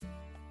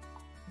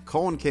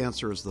Colon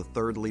cancer is the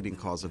third leading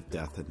cause of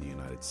death in the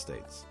United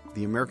States.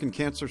 The American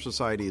Cancer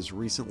Society has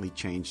recently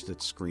changed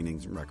its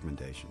screenings and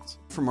recommendations.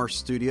 From our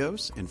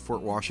studios in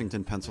Fort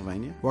Washington,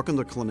 Pennsylvania, welcome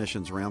to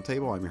Clinicians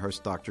Roundtable. I'm your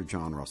host, Dr.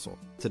 John Russell.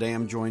 Today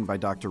I'm joined by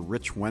Dr.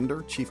 Rich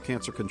Wender, Chief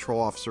Cancer Control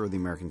Officer of the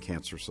American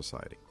Cancer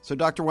Society. So,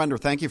 Dr. Wender,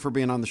 thank you for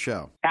being on the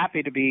show.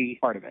 Happy to be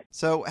part of it.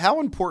 So, how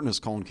important is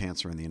colon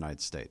cancer in the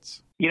United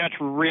States? You know, it's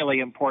really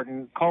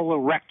important.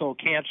 Colorectal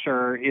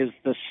cancer is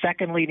the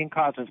second leading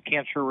cause of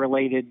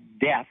cancer-related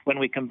death when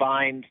we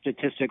combine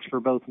statistics for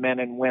both men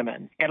and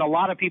women. And a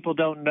lot of people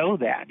don't know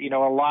that. You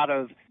know, a lot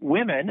of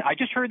women, I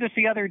just heard this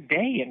the other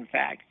day, in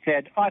fact,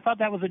 said, I thought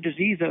that was a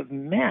disease of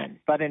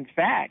men. But in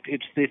fact,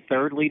 it's the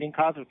third leading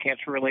cause of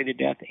cancer-related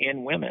death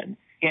in women.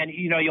 And,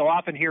 you know, you'll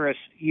often hear us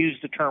use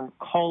the term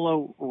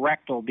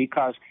colorectal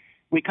because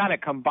we kind of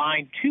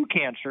combine two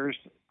cancers,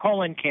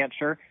 colon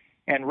cancer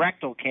and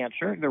rectal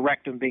cancer, the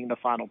rectum being the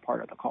final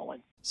part of the colon.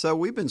 So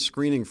we've been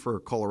screening for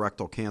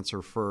colorectal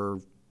cancer for,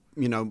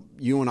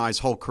 you and I's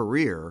whole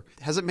career.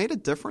 Has it made a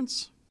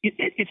difference?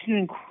 It's an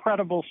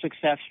incredible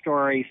success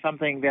story,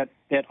 something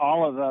that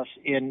all of us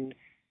in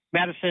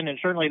medicine and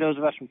certainly those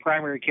of us in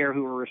primary care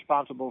who are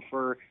responsible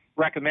for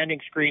recommending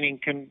screening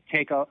can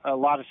take a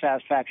lot of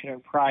satisfaction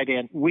and pride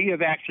in. We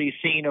have actually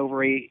seen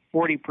over a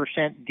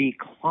 40%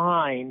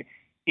 decline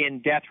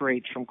in death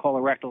rates from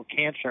colorectal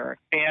cancer.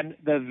 And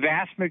the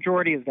vast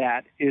majority of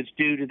that is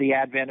due to the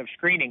advent of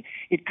screening.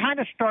 It kind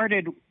of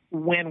started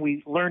when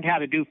we learned how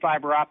to do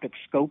fiber optic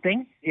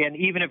scoping. And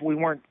even if we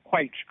weren't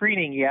quite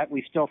screening yet,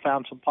 we still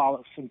found some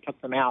polyps and took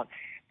them out.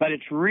 But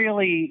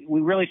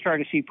we really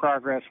started to see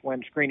progress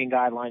when screening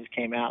guidelines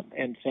came out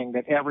and saying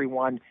that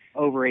everyone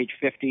over age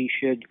 50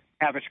 should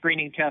have a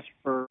screening test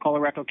for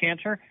colorectal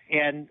cancer,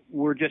 and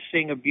we're just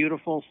seeing a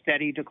beautiful,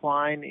 steady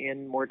decline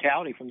in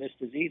mortality from this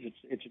disease.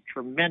 It's a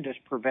tremendous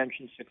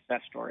prevention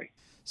success story.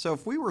 So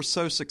if we were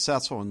so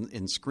successful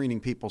in screening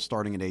people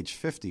starting at age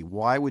 50,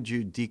 why would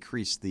you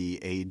decrease the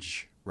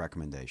age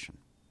recommendation?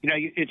 You know,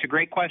 it's a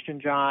great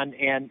question, John,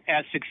 and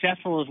as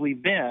successful as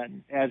we've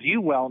been, as you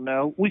well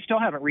know, we still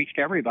haven't reached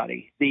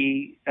everybody.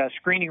 The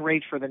screening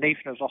rates for the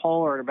nation as a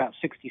whole are at about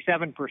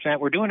 67%.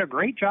 We're doing a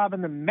great job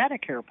in the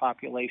Medicare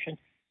population,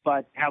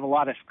 but have a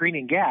lot of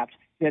screening gaps.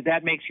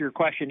 That makes your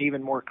question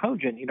even more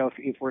cogent. You know,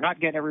 if we're not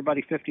getting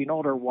everybody 50 and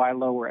older, why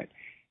lower it?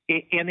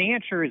 And the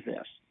answer is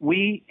this.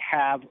 We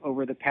have,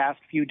 over the past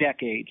few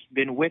decades,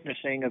 been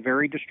witnessing a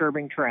very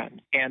disturbing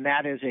trend, and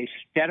that is a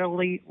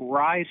steadily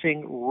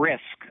rising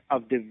risk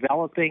of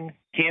developing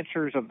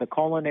cancers of the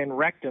colon and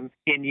rectum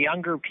in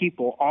younger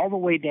people all the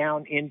way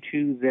down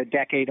into the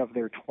decade of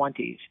their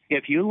 20s.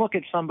 If you look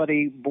at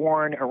somebody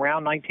born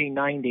around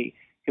 1990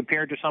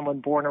 compared to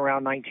someone born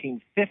around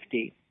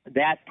 1950,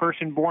 that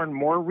person born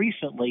more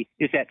recently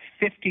is at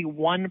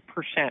 51%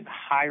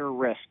 higher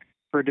risk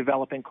for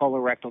developing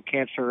colorectal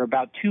cancer,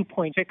 about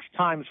 2.6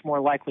 times more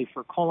likely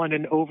for colon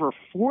and over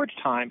 4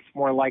 times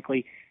more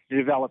likely to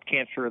develop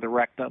cancer of the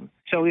rectum.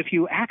 So if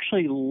you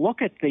actually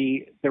look at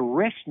the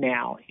risk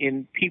now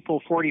in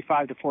people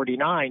 45 to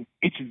 49,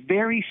 it's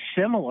very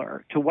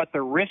similar to what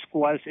the risk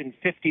was in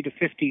 50 to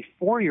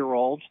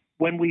 54-year-olds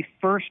when we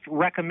first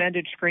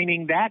recommended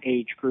screening that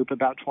age group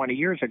about 20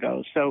 years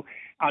ago. So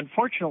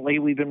unfortunately,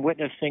 we've been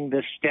witnessing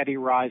this steady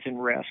rise in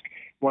risk.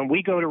 When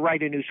we go to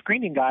write a new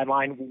screening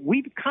guideline,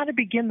 we kind of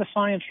begin the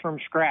science from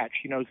scratch,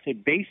 say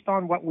based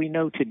on what we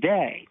know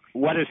today,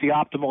 what is the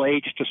optimal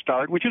age to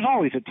start, which is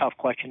always a tough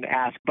question to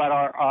ask, but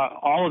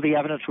all of the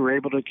evidence we were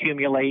able to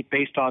accumulate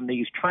based on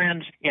these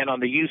trends and on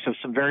the use of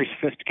some very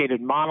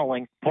sophisticated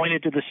modeling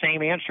pointed to the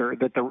same answer,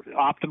 that the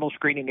optimal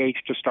screening age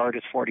to start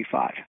is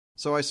 45.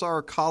 So I saw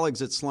our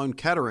colleagues at Sloan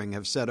Kettering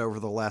have said over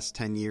the last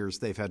 10 years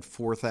they've had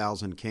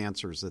 4,000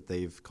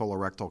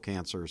 colorectal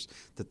cancers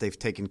that they've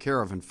taken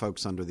care of in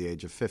folks under the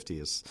age of 50.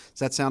 Does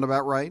that sound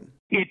about right?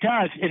 It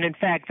does, and in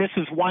fact, this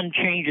is one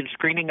change in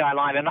screening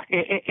guideline,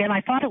 and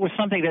I thought it was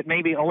something that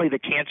maybe only the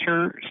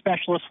cancer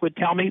specialists would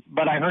tell me,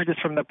 but I heard this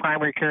from the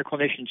primary care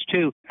clinicians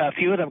too. A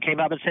few of them came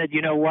up and said,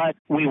 you know what,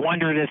 we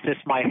wondered if this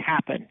might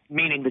happen,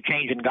 meaning the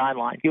change in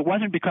guideline. It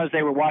wasn't because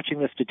they were watching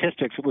the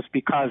statistics, it was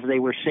because they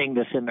were seeing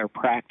this in their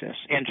practice.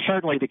 And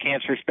certainly the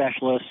cancer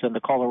specialists and the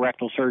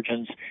colorectal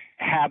surgeons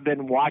have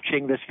been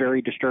watching this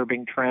very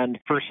disturbing trend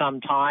for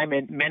some time,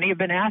 and many have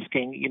been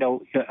asking,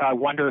 I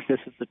wonder if this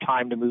is the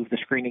time to move the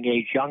screening age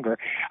younger.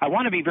 I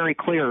want to be very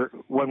clear,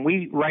 when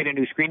we write a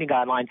new screening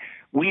guideline,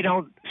 we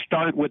don't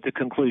start with the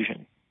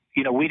conclusion.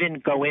 We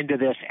didn't go into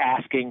this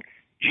asking,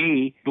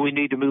 gee, do we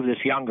need to move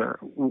this younger?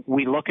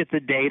 We look at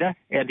the data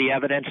and the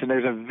evidence, and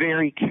there's a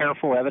very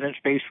careful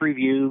evidence-based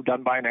review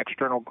done by an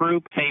external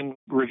group, same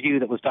review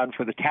that was done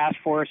for the task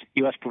force,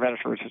 U.S. Preventive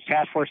Services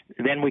Task Force.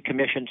 Then we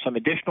commissioned some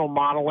additional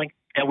modeling,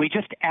 and we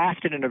just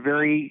asked it in a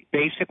very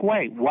basic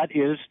way. What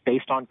is,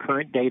 based on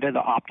current data, the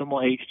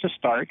optimal age to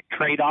start,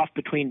 trade-off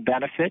between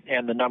benefit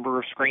and the number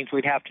of screens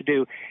we'd have to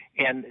do,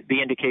 and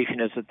the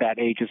indication is that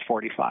age is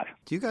 45.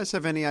 Do you guys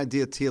have any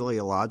idea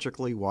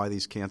teleologically why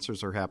these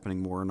cancers are happening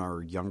more in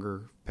our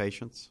younger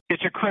patients?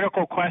 It's a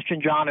critical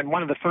question, John, and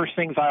one of the first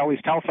things I always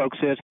tell folks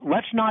is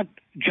let's not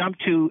jump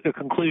to a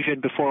conclusion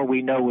before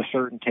we know with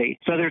certainty.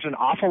 So there's an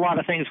awful lot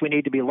of things we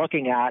need to be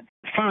looking at.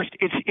 First,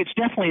 it's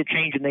definitely a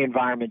change in the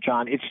environment,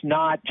 John. It's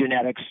not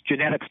genetics.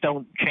 Genetics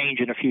don't change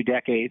in a few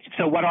decades.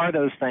 So what are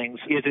those things?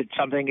 Is it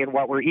something in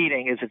what we're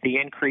eating? Is it the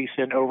increase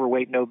in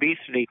overweight and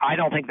obesity? I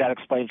don't think that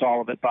explains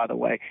all of it, by the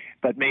way,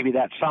 but maybe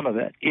that's some of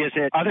it. Is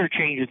it other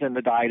changes in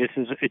the diet?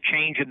 Is it a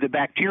change in the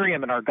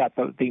bacterium in our gut,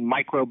 the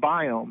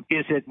microbiome?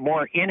 Is it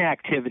more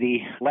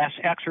inactivity, less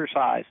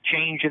exercise,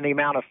 change in the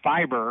amount of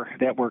fiber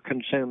that we're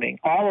consuming?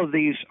 All of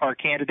these are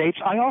candidates.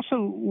 I also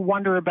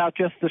wonder about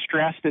just the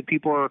stress that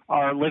people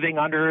are living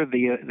under,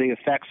 the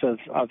effects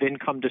of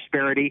income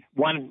disparity.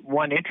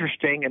 One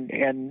interesting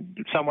and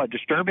somewhat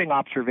disturbing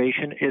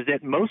observation is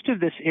that most of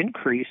this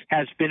increase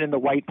has been in the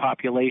white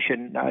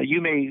population.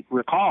 You may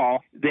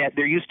recall that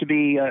there used to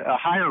be a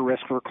higher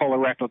risk for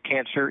colorectal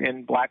cancer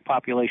in black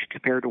population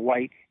compared to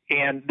white.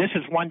 And this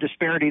is one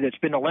disparity that's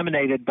been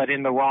eliminated, but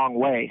in the wrong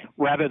way.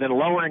 Rather than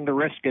lowering the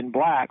risk in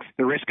blacks,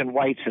 the risk in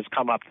whites has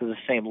come up to the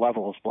same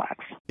level as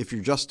blacks. If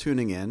you're just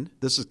tuning in,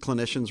 this is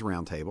Clinicians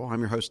Roundtable.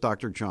 I'm your host,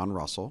 Dr. John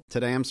Russell.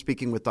 Today I'm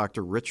speaking with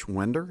Dr. Rich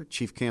Wender,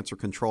 Chief Cancer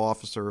Control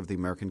Officer of the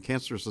American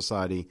Cancer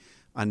Society,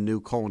 on new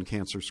colon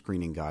cancer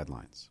screening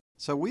guidelines.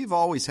 So we've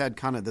always had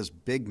kind of this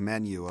big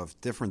menu of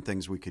different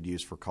things we could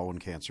use for colon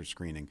cancer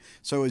screening.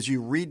 So as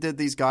you redid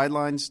these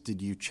guidelines,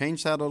 did you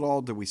change that at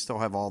all? Do we still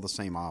have all the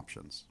same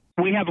options?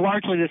 We have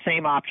largely the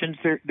same options.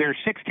 There are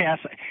 6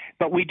 tests,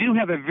 but we do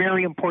have a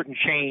very important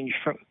change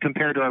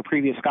compared to our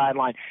previous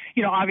guideline.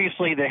 You know,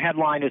 obviously the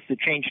headline is the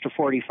change to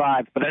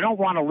 45, but I don't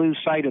want to lose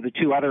sight of the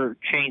 2 other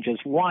changes.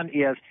 One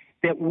is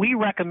that we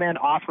recommend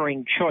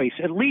offering choice,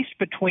 at least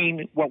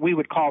between what we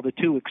would call the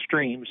 2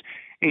 extremes.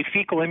 A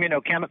fecal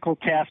immunochemical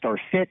test or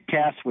FIT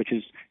test, which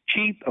is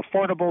cheap,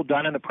 affordable,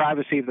 done in the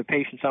privacy of the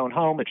patient's own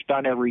home. It's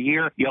done every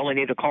year. You only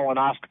need a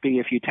colonoscopy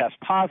if you test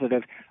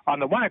positive on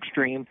the one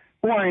extreme,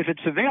 or if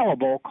it's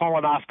available,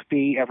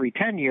 colonoscopy every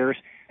 10 years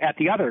at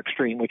the other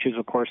extreme, which is,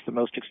 of course, the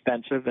most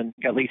expensive, and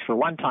at least for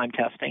one-time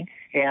testing,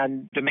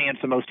 and demands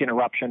the most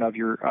interruption of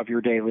your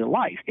daily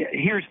life.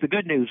 Here's the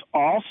good news.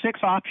 All 6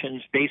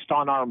 options, based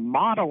on our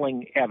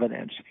modeling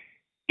evidence,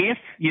 if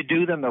you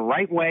do them the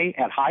right way,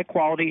 at high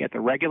quality, at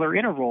the regular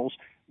intervals,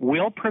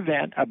 will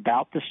prevent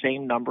about the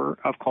same number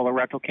of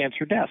colorectal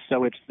cancer deaths.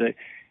 So it's the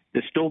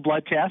stool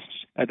blood tests.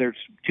 There's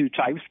 2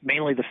 types.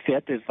 Mainly the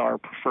FIT is our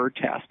preferred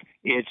test.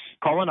 It's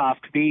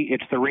colonoscopy.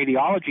 It's the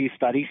radiology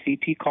study,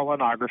 CT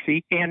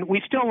colonography. And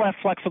we still left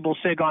flexible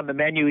SIG on the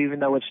menu, even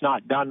though it's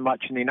not done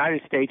much in the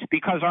United States,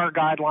 because our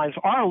guidelines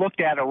are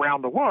looked at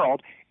around the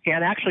world.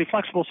 And actually,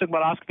 flexible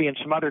sigmoidoscopy in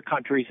some other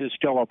countries is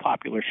still a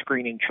popular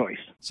screening choice.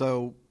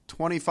 So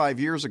 25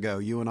 years ago,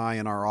 you and I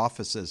in our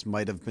offices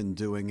might have been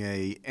doing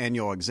an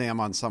annual exam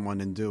on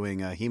someone and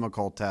doing a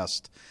Hemocol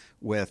test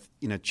with,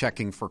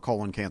 checking for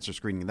colon cancer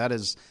screening. That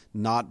has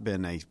not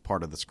been a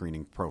part of the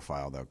screening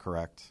profile, though,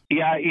 correct?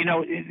 Yeah,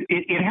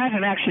 it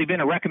hasn't actually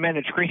been a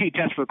recommended screening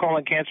test for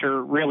colon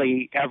cancer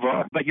really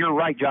ever. But you're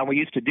right, John. We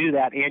used to do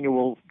that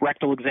annual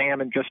rectal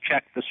exam and just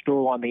check the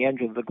stool on the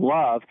edge of the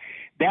glove.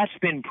 That's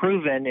been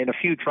proven in a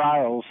few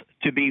trials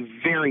to be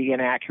very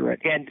inaccurate.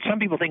 And some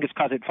people think it's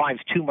because it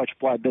finds too much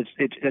blood, but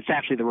it's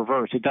actually the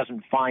reverse. It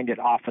doesn't find it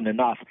often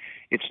enough.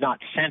 It's not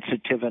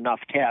sensitive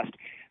enough test.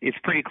 It's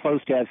pretty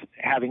close to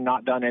having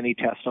not done any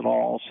tests at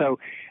all. So,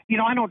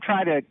 I don't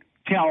try to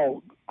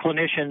tell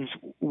clinicians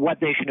what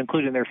they should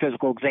include in their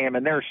physical exam.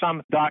 And there are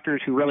some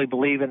doctors who really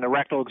believe in the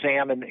rectal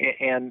exam,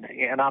 and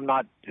I'm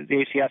not, the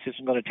ACS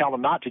isn't going to tell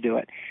them not to do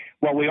it.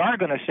 What we are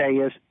going to say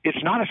is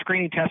it's not a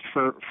screening test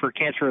for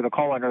cancer of the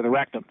colon or the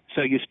rectum.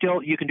 So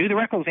you can do the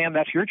rectal exam,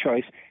 that's your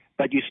choice,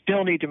 but you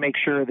still need to make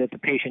sure that the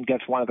patient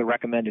gets one of the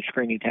recommended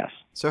screening tests.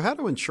 So how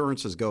do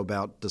insurances go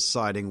about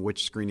deciding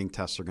which screening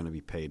tests are going to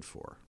be paid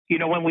for?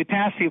 When we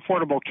passed the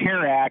Affordable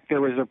Care Act, there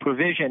was a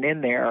provision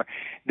in there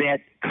that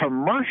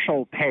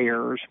commercial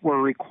payers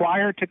were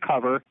required to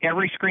cover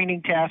every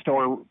screening test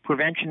or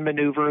prevention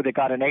maneuver that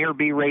got an A or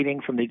B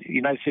rating from the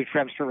United States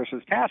Preventive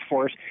Services Task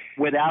Force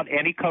without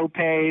any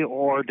copay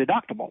or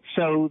deductible.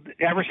 So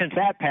ever since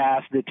that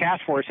passed, the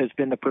task force has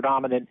been the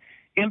predominant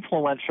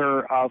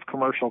influencer of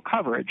commercial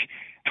coverage.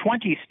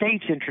 20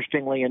 states,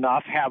 interestingly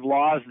enough, have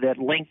laws that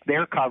link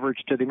their coverage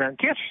to the American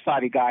Cancer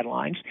Society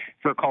guidelines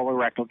for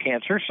colorectal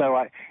cancer,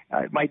 so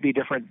it might be a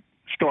different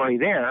story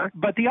there.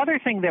 But the other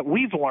thing that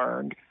we've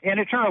learned, and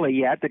it's early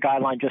yet, the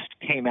guideline just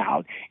came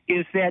out,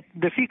 is that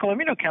the fecal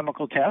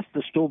immunochemical test,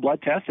 the stool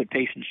blood test that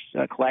patients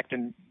collect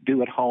and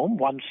do at home,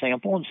 one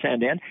sample and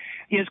send in,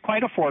 is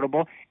quite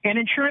affordable, and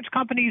insurance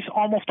companies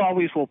almost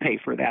always will pay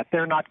for that.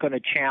 They're not going to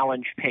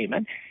challenge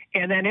payment.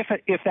 And then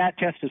if that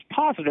test is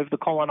positive, the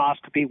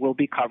colonoscopy will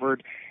be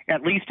covered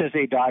at least as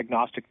a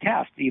diagnostic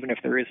test, even if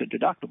there is a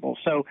deductible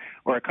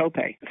or a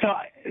copay. So,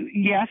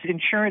 yes,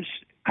 insurance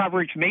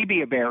coverage may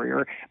be a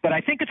barrier, but I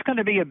think it's going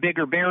to be a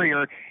bigger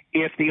barrier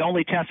if the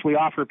only test we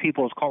offer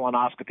people is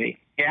colonoscopy.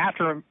 You have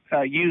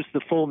to use the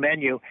full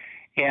menu.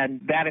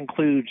 and that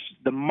includes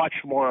the much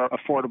more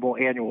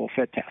affordable annual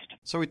FIT test.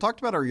 So we talked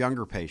about our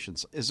younger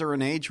patients. Is there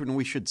an age when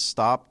we should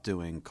stop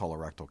doing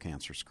colorectal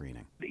cancer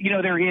screening?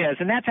 There is,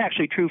 and that's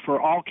actually true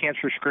for all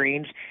cancer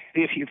screens.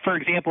 For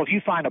example, if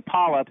you find a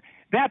polyp,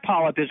 that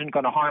polyp isn't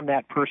going to harm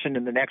that person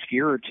in the next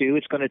year or two.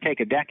 It's going to take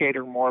a decade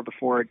or more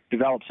before it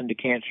develops into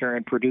cancer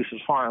and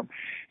produces harm.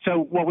 So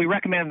what we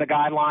recommend in the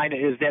guideline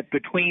is that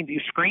you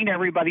screen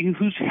everybody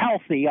who's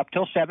healthy up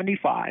till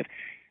 75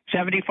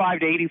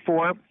 to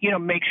 84,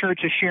 make sure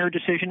it's a shared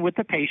decision with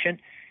the patient,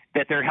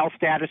 that their health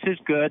status is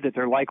good, that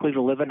they're likely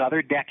to live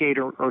another decade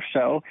or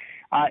so.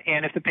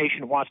 And if the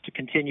patient wants to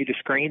continue to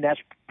screen, that's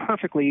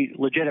perfectly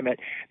legitimate.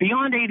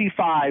 Beyond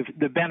 85,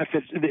 the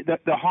benefits,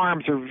 the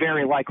harms are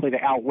very likely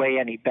to outweigh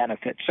any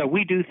benefits. So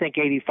we do think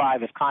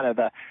 85 is kind of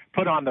the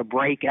put on the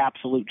brake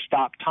absolute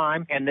stop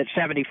time, and that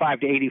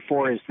 75 to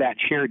 84 is that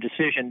shared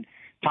decision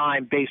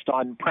time based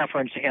on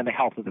preference and the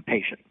health of the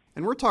patient.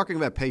 And we're talking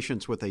about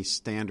patients with a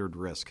standard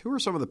risk. Who are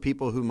some of the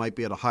people who might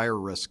be at a higher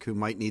risk, who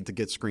might need to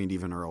get screened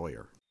even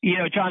earlier?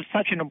 John,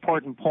 such an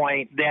important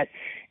point that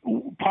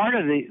part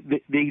of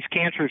these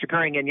cancers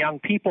occurring in young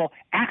people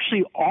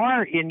actually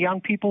are in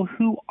young people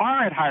who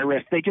are at high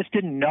risk. They just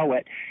didn't know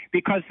it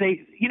because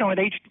they, at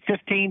age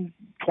 15,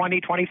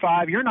 20,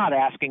 25, you're not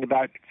asking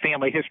about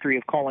family history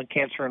of colon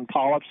cancer and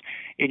polyps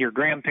in your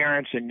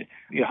grandparents, and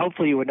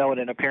hopefully you would know it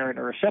in a parent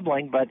or a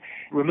sibling, but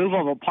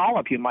removal of a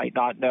polyp you might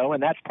not know,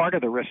 and that's part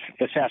of the risk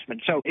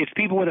assessment. So it's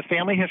people with a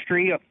family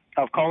history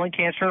of colon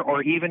cancer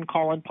or even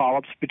colon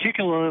polyps,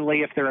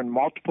 particularly if they're in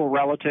multiple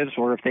relatives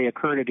or if they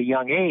occurred at a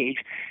young age.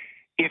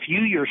 If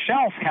you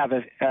yourself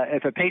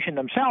if a patient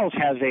themselves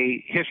has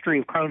a history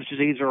of Crohn's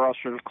disease or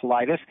ulcerative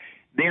colitis,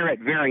 they're at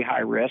very high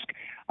risk.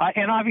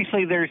 And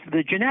obviously there's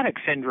the genetic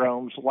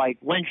syndromes like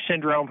Lynch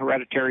syndrome,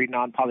 hereditary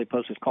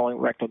non-polyposis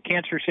colorectal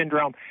cancer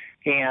syndrome,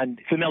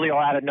 and familial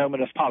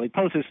adenomatous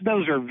polyposis.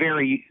 Those are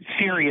very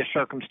serious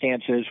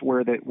circumstances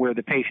where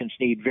the patients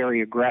need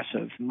very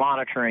aggressive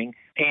monitoring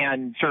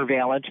and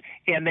surveillance,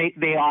 and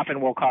they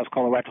often will cause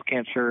colorectal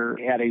cancer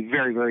at a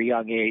very, very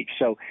young age.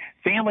 So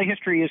family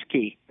history is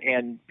key,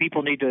 and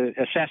people need to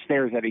assess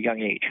theirs at a young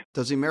age.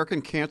 Does the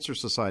American Cancer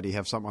Society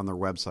have something on their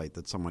website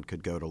that someone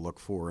could go to look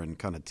for and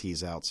kind of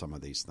tease out some of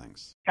these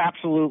things?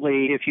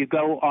 Absolutely. If you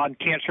go on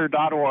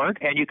cancer.org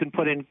and you can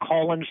put in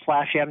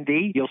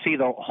colon/MD, you'll see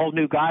the whole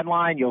new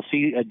guideline. You'll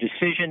see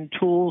decision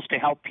tools to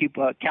help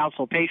people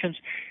counsel patients.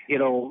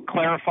 It'll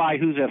clarify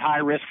who's at high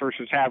risk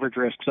versus average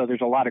risk. So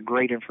there's a lot of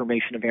great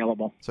information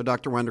available. So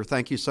Dr. Wender,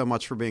 thank you so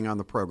much for being on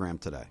the program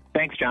today.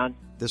 Thanks, John.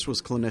 This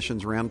was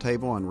Clinicians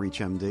Roundtable on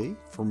ReachMD.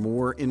 For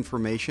more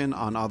information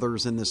on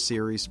others in this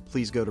series,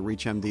 please go to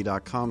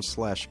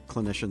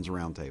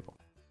reachmd.com/cliniciansroundtable.